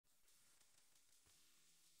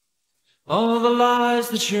All the lies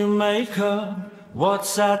that you make up,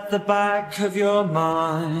 what's at the back of your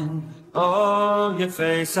mind? Oh, your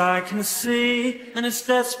face I can see, and it's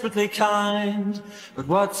desperately kind. But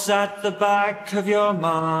what's at the back of your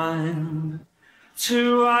mind?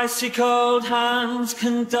 Two icy cold hands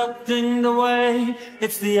conducting the way.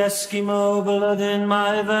 It's the Eskimo blood in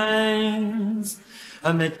my veins.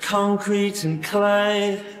 Amid concrete and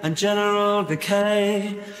clay and general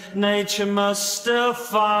decay, nature must still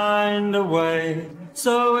find a way.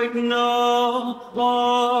 So ignore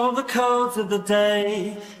all the codes of the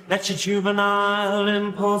day. Let your juvenile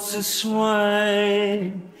impulses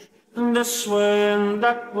sway. This way and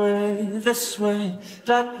that way, this way,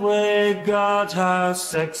 that way. Guardhouse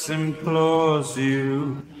sex implores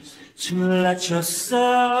you to let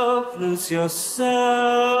yourself lose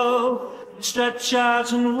yourself. Stretch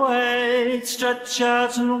out and wait, stretch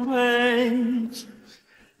out and wait.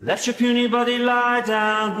 Let your puny body lie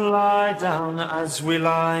down, as we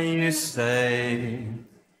lie you say.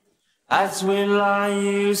 As we lie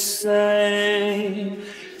you say.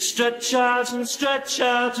 Stretch out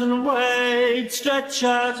and wait, stretch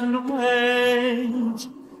out and wait.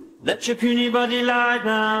 Let your puny body lie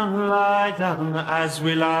down, as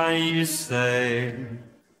we lie you say.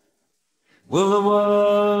 Will the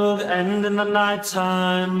world end in the night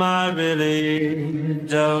time? I really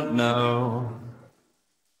don't know.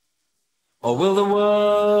 Or will the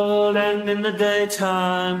world end in the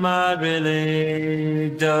daytime? I really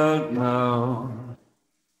don't know.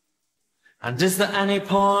 And is there any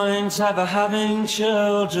point ever having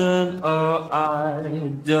children? Oh,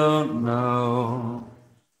 I don't know.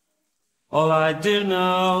 All I do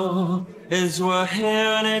know is we're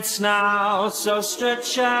here and it's now. So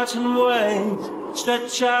stretch out and wait,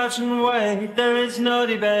 stretch out and wait. There is no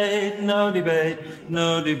debate, no debate,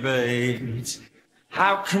 no debate.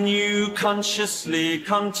 How can you consciously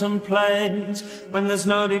contemplate when there's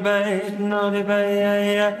no debate, no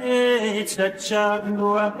debate? Stretch out and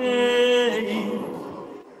wait,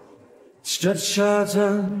 stretch out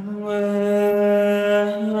and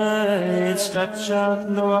wait, stretch out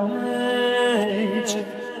and wait,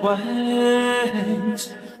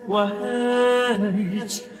 wait,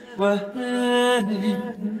 wait, wait,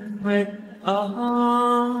 wait,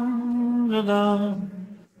 on and on.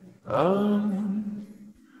 Oh,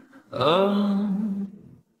 oh,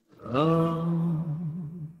 oh.